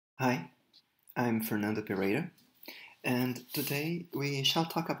Hi, I'm Fernando Pereira, and today we shall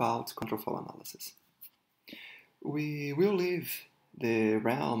talk about control flow analysis. We will leave the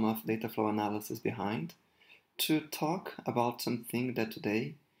realm of data flow analysis behind to talk about something that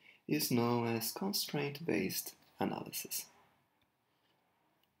today is known as constraint-based analysis.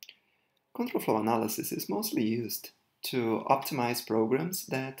 Control flow analysis is mostly used to optimize programs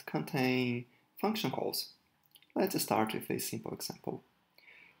that contain function calls. Let's start with a simple example.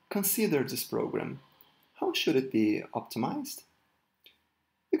 Consider this program. How should it be optimized?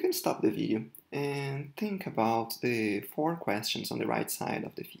 You can stop the video and think about the 4 questions on the right side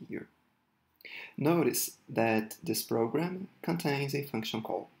of the figure. Notice that this program contains a function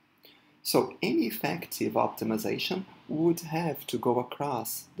call. So any effective optimization would have to go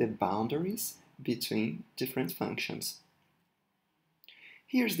across the boundaries between different functions.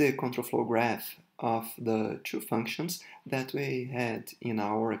 Here's the control flow graph of the 2 functions that we had in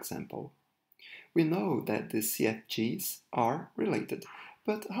our example. We know that the CFGs are related,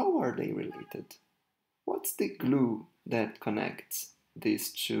 but how are they related? What's the glue that connects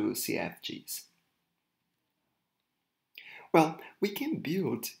these 2 CFGs? Well, we can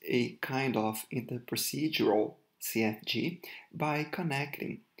build a kind of inter-procedural CFG by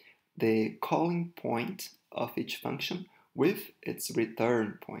connecting the calling point of each function with its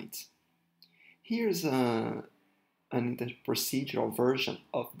return point. Here's an inter-procedural version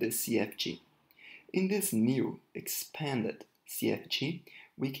of the CFG. In this new expanded CFG,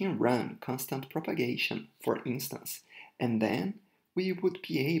 we can run constant propagation, for instance, and then we would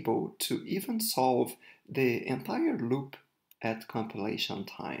be able to even solve the entire loop at compilation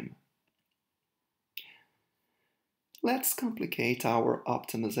time. Let's complicate our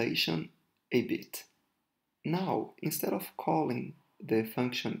optimization a bit. Now, instead of calling the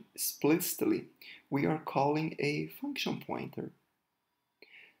function explicitly, we are calling a function pointer.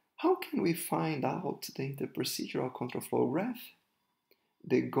 How can we find out the inter-procedural control flow graph?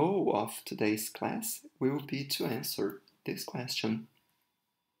 The goal of today's class will be to answer this question.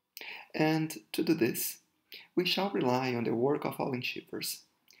 And to do this, we shall rely on the work of Inlining.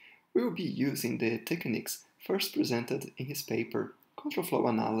 We will be using the techniques first presented in his paper, Control Flow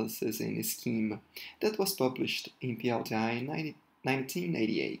Analysis in a Scheme, that was published in PLTI in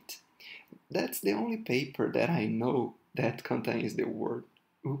 1988. That's the only paper that I know that contains the word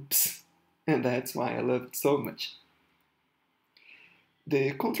oops, and that's why I love it so much.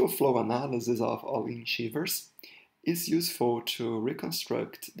 The control flow analysis of Inlining is useful to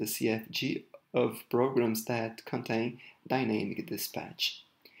reconstruct the CFG of programs that contain dynamic dispatch.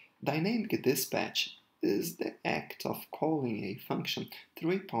 Dynamic dispatch is the act of calling a function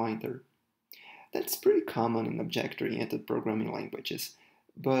through a pointer. That's pretty common in object-oriented programming languages,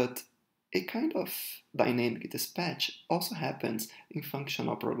 but a kind of dynamic dispatch also happens in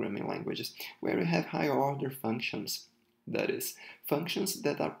functional programming languages, where you have higher-order functions, that is, functions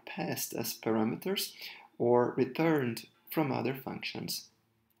that are passed as parameters or returned from other functions.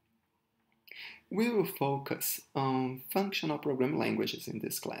 We will focus on functional programming languages in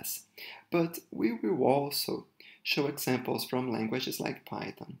this class, but we will also show examples from languages like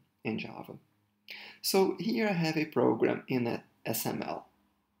Python and Java. So here I have a program in SML.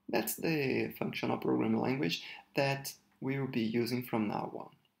 That's the functional programming language that we will be using from now on.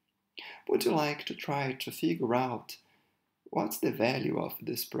 Would you like to try to figure out what's the value of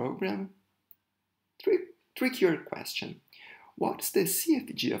this program? Trickier question. What's the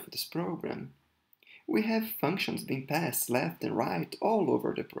CFG of this program? We have functions being passed left and right all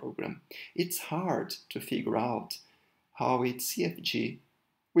over the program. It's hard to figure out how its CFG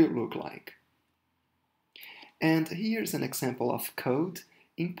will look like. And here's an example of code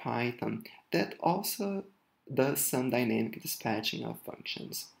in Python that also does some dynamic dispatching of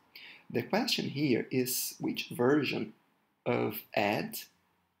functions. The question here is which version of add,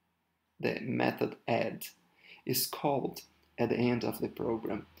 the method add, is called at the end of the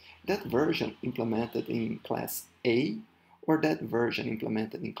program. That version implemented in class A or that version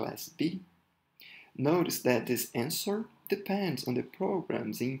implemented in class B? Notice that this answer depends on the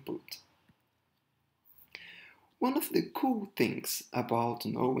program's input. One of the cool things about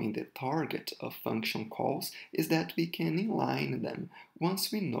knowing the target of function calls is that we can inline them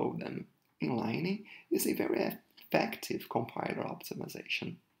once we know them. Inlining is a very effective compiler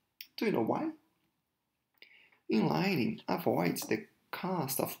optimization. Do you know why? Inlining avoids the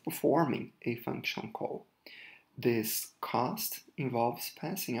cost of performing a function call. This cost involves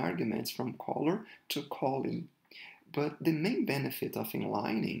passing arguments from caller to callee. But the main benefit of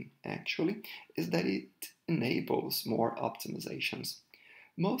inlining, actually, is that it enables more optimizations.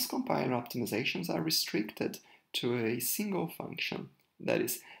 Most compiler optimizations are restricted to a single function. That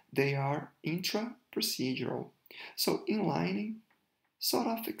is, they are intra-procedural. So inlining sort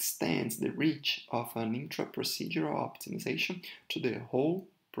of extends the reach of an intra-procedural optimization to the whole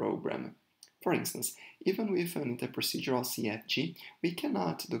program. For instance, even with an inter-procedural CFG, we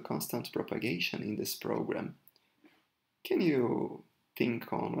cannot do constant propagation in this program. Can you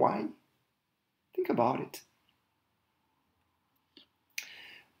think on why? Think about it.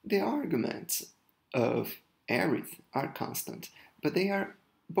 The arguments of arith are constant, but they are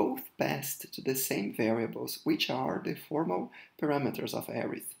both passed to the same variables, which are the formal parameters of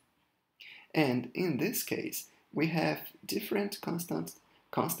arith. And in this case, we have different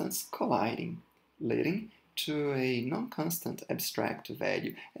constants colliding, leading to a non-constant abstract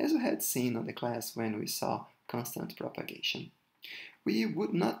value, as we had seen on the class when we saw constant propagation. We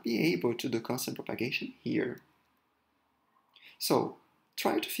would not be able to do constant propagation here. So,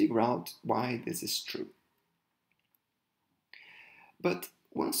 try to figure out why this is true. But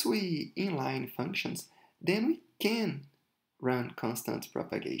once we inline functions, then we can run constant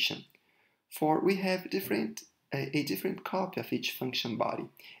propagation, for we have a different copy of each function body,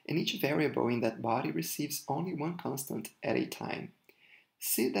 and each variable in that body receives only one constant at a time.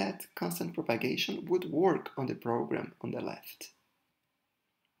 See that constant propagation would work on the program on the left.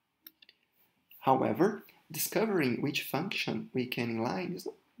 However, discovering which function we can inline is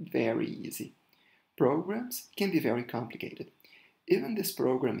not very easy. Programs can be very complicated. Even this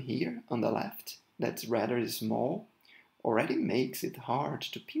program here on the left, that's rather small, already makes it hard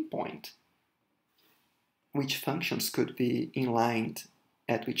to pinpoint which functions could be inlined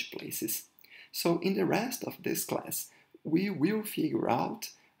at which places. So in the rest of this class, we will figure out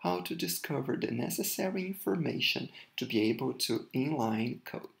how to discover the necessary information to be able to inline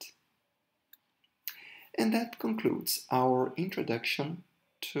code. And that concludes our introduction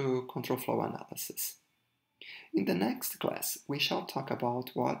to control flow analysis. In the next class, we shall talk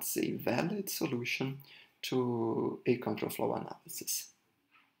about what's a valid solution to a control flow analysis.